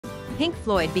Pink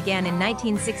Floyd began in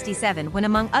 1967 when,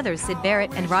 among others, Syd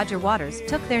Barrett and Roger Waters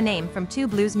took their name from two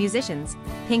blues musicians,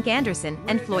 Pink Anderson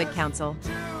and Floyd Council.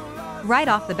 Right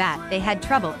off the bat, they had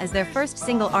trouble as their first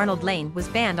single, Arnold Lane, was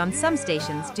banned on some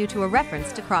stations due to a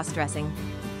reference to cross-dressing.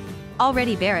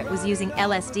 Already Barrett was using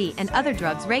LSD and other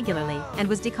drugs regularly and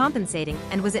was decompensating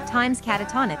and was at times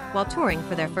catatonic while touring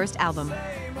for their first album.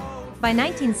 By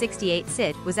 1968,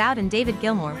 Syd was out and David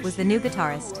Gilmour was the new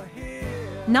guitarist.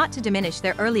 Not to diminish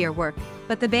their earlier work,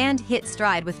 but the band hit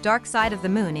stride with Dark Side of the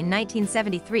Moon in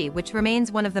 1973, which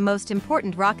remains one of the most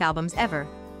important rock albums ever,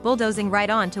 bulldozing right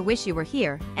on to Wish You Were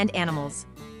Here and Animals.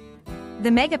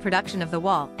 The mega production of The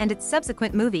Wall and its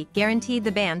subsequent movie guaranteed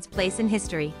the band's place in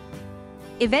history.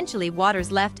 Eventually,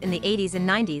 Waters left in the 80s and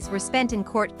 90s were spent in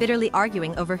court bitterly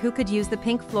arguing over who could use the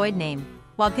Pink Floyd name,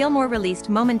 while Gilmour released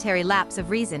Momentary Lapse of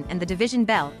Reason and The Division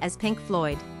Bell as Pink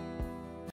Floyd.